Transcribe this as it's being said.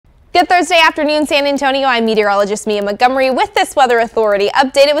Good Thursday afternoon, San Antonio. I'm meteorologist Mia Montgomery with this Weather Authority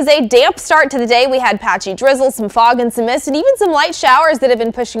update. It was a damp start to the day. We had patchy drizzle, some fog and some mist, and even some light showers that have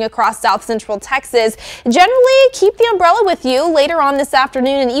been pushing across south central Texas. Generally, keep the umbrella with you later on this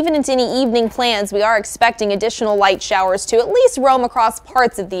afternoon and even into any evening plans. We are expecting additional light showers to at least roam across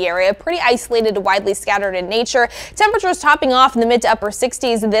parts of the area. Pretty isolated and widely scattered in nature. Temperatures topping off in the mid to upper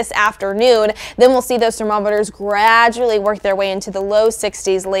 60s this afternoon. Then we'll see those thermometers gradually work their way into the low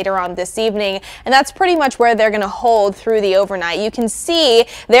 60s later on this evening, and that's pretty much where they're going to hold through the overnight. You can see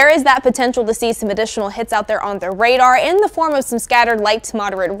there is that potential to see some additional hits out there on the radar in the form of some scattered light to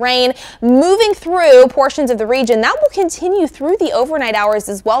moderate rain moving through portions of the region. That will continue through the overnight hours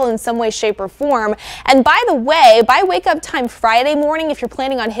as well in some way, shape, or form. And by the way, by wake up time Friday morning, if you're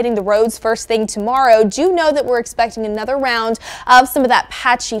planning on hitting the roads first thing tomorrow, do know that we're expecting another round of some of that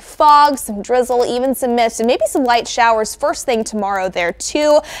patchy fog, some drizzle, even some mist, and maybe some light showers first thing tomorrow there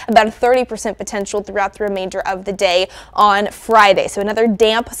too. About a 30% potential throughout the remainder of the day on Friday. So another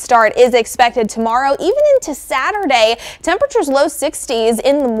damp start is expected tomorrow, even into Saturday. Temperatures low 60s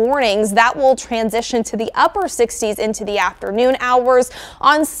in the mornings. That will transition to the upper 60s into the afternoon hours.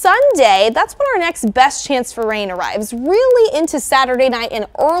 On Sunday, that's when our next best chance for rain arrives, really into Saturday night and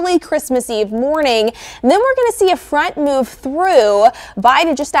early Christmas Eve morning. And then we're going to see a front move through by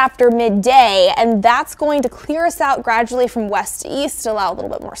to just after midday, and that's going to clear us out gradually from west to east, allow a little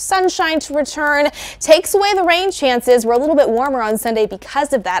bit more sunshine to return, takes away the rain chances. We're a little bit warmer on Sunday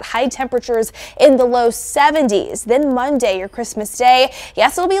because of that. High temperatures in the low 70s. Then Monday, your Christmas Day,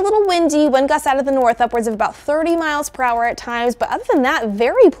 yes, it'll be a little windy, wind gusts out of the north upwards of about 30 miles per hour at times, but other than that,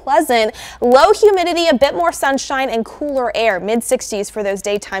 very pleasant. Low humidity, a bit more sunshine and cooler air, mid 60s for those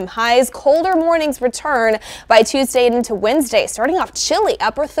daytime highs. Colder mornings return by Tuesday and into Wednesday, starting off chilly,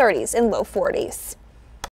 upper 30s and low 40s.